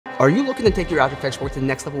Are you looking to take your After Effects work to the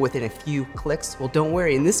next level within a few clicks? Well, don't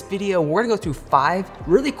worry. In this video, we're gonna go through 5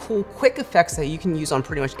 really cool quick effects that you can use on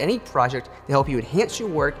pretty much any project to help you enhance your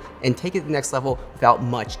work and take it to the next level without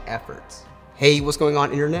much effort. Hey, what's going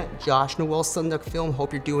on, internet? Josh Noel, SonduckFilm.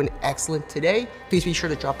 Hope you're doing excellent today. Please be sure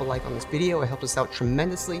to drop a like on this video. It helps us out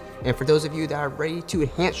tremendously. And for those of you that are ready to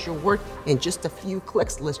enhance your work in just a few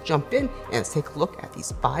clicks, let's jump in and let's take a look at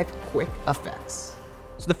these 5 quick effects.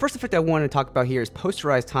 So the first effect I want to talk about here is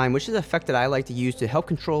posterized time, which is an effect that I like to use to help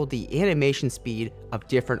control the animation speed of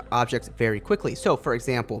different objects very quickly. So for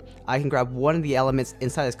example, I can grab one of the elements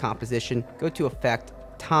inside this composition, go to effect,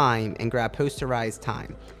 time, and grab posterized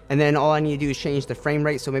time. And then all I need to do is change the frame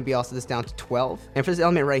rate, so maybe I'll set this down to 12. And for this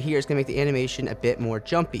element right here, it's gonna make the animation a bit more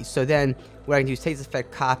jumpy. So then what I can do is take this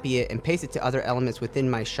effect, copy it, and paste it to other elements within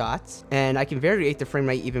my shots. And I can variate the frame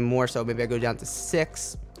rate even more, so maybe I go down to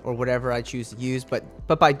 6, or whatever I choose to use, but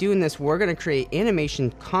by doing this, we're gonna create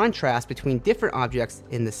animation contrast between different objects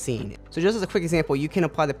in the scene. So just as a quick example, you can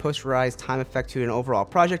apply the posterized time effect to an overall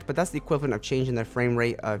project, but that's the equivalent of changing the frame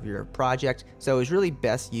rate of your project. So it's really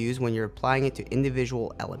best used when you're applying it to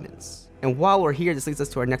individual elements. And while we're here, this leads us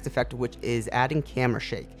to our next effect, which is adding camera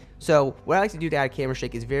shake. So what I like to do to add camera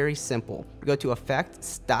shake is very simple. We go to effect,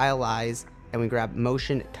 stylize, and we grab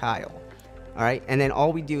motion tile. All right, and then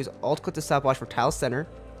all we do is alt click the stopwatch for tile center,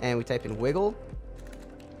 and we type in wiggle,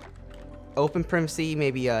 open parenthesis,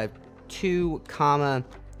 maybe a 2,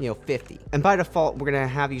 50. And by default, we're gonna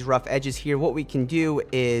have these rough edges here. What we can do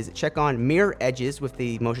is check on mirror edges with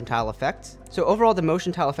the motion tile effect. So overall, the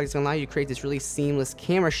motion tile effect is gonna allow you to create this really seamless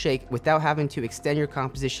camera shake without having to extend your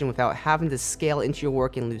composition, without having to scale into your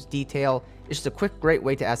work and lose detail. It's just a quick, great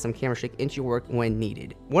way to add some camera shake into your work when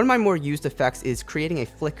needed. One of my more used effects is creating a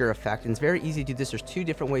flicker effect, and it's very easy to do this. There's 2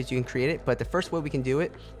 different ways you can create it, but the first way we can do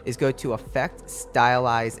it is go to effect,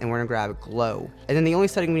 stylize, and we're gonna grab glow. And then the only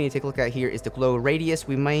setting we need to take a look at here is the glow radius.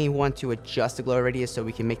 We may want to adjust the glow radius so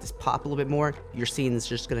we can make this pop a little bit more. Your scene is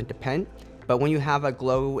just gonna depend. But when you have a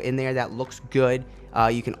glow in there that looks good,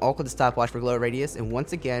 you can alt click the stopwatch for glow radius. And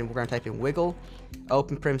once again, we're gonna type in wiggle,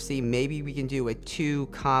 open parenthesis, maybe we can do a 2,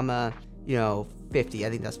 50. I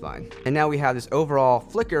think that's fine. And now we have this overall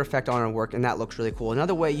flicker effect on our work, and that looks really cool.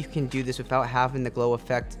 Another way you can do this without having the glow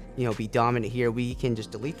effect, be dominant here, we can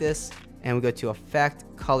just delete this and we go to effect,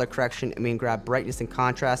 color correction, and we can grab brightness and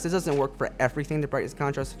contrast. This doesn't work for everything, the brightness and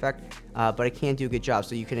contrast effect, but it can do a good job.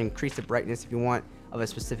 So you can increase the brightness if you want of a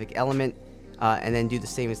specific element, and then do the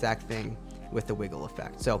same exact thing with the wiggle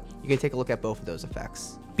effect. So you can take a look at both of those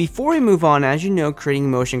effects. Before we move on, as you know, creating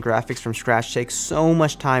motion graphics from scratch takes so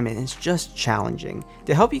much time and it's just challenging.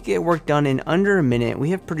 To help you get work done in under a minute, we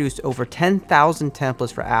have produced over 10,000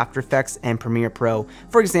 templates for After Effects and Premiere Pro.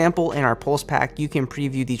 For example, in our Pulse Pack, you can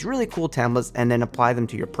preview these really cool templates and then apply them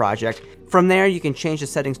to your project. From there, you can change the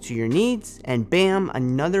settings to your needs, and bam,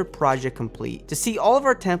 another project complete. To see all of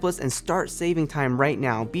our templates and start saving time right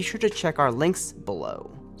now, be sure to check our links below.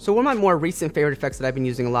 So one of my more recent favorite effects that I've been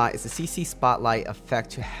using a lot is the CC Spotlight effect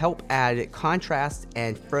to help add contrast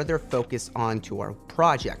and further focus onto our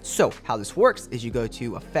project. So how this works is you go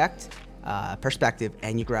to Effect, Perspective,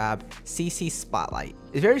 and you grab CC Spotlight.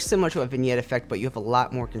 It's very similar to a vignette effect, but you have a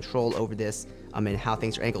lot more control over this and how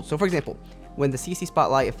things are angled. So for example, when the CC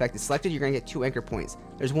Spotlight effect is selected, you're gonna get 2 anchor points.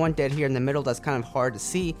 There's one dead here in the middle that's kind of hard to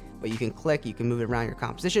see, but you can click, you can move it around your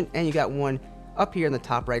composition, and you got one up here in the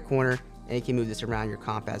top right corner, and you can move this around your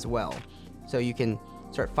comp as well. So you can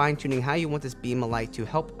start fine-tuning how you want this beam of light to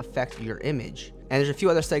help affect your image. And there's a few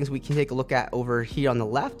other settings we can take a look at over here on the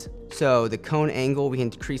left. So the cone angle, we can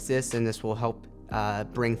decrease this, and this will help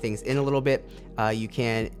bring things in a little bit. You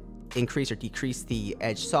can increase or decrease the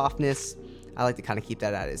edge softness. I like to kind of keep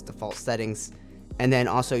that at its default settings. And then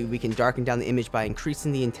also we can darken down the image by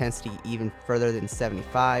increasing the intensity even further than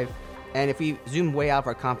 75. And if we zoom way out of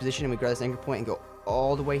our composition and we grab this anchor point and go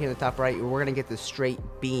all the way here in the top right, we're gonna get this straight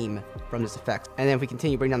beam from this effect. And then if we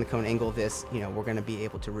continue to bring down the cone angle of this, we're gonna be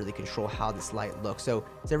able to really control how this light looks. So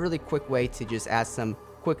it's a really quick way to just add some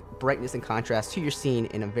quick brightness and contrast to your scene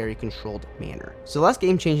in a very controlled manner. So the last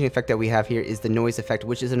game-changing effect that we have here is the noise effect,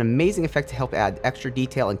 which is an amazing effect to help add extra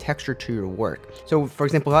detail and texture to your work. So for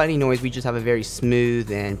example, without any noise, we just have a very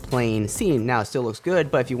smooth and plain scene. Now it still looks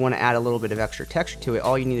good, but if you want to add a little bit of extra texture to it,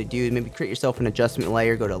 all you need to do is maybe create yourself an adjustment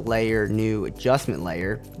layer, go to Layer, New, Adjustment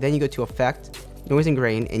Layer, then you go to Effect, Noise and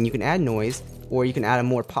Grain, and you can add noise, or you can add a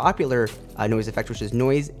more popular noise effect, which is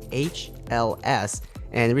Noise HLS.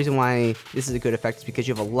 And the reason why this is a good effect is because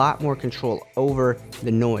you have a lot more control over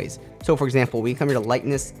the noise. So for example, we come here to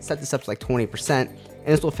lightness, set this up to like 20%, and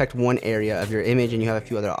this will affect one area of your image, and you have a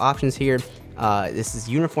few other options here. This is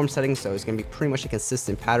uniform settings, so it's going to be pretty much a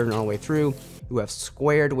consistent pattern all the way through. You have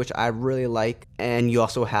squared, which I really like, and you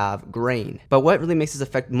also have grain. But what really makes this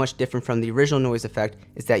effect much different from the original noise effect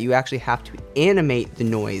is that you actually have to animate the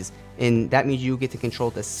noise, and that means you get to control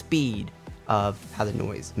the speed of how the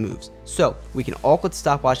noise moves. So we can alt-click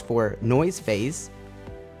stopwatch for noise phase,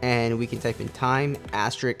 and we can type in time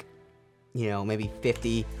asterisk, maybe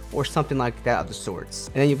 50 or something like that of the sorts.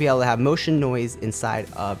 And then you'll be able to have motion noise inside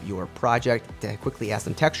of your project to quickly add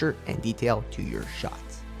some texture and detail to your shots.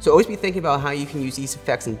 So always be thinking about how you can use these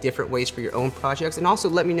effects in different ways for your own projects, and also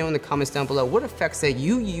let me know in the comments down below what effects that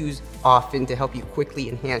you use often to help you quickly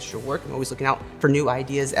enhance your work. I'm always looking out for new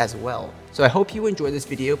ideas as well. So I hope you enjoyed this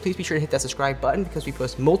video. Please be sure to hit that subscribe button because we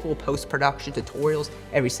post multiple post-production tutorials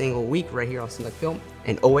every single week right here on SonduckFilm.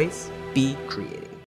 And always be creative.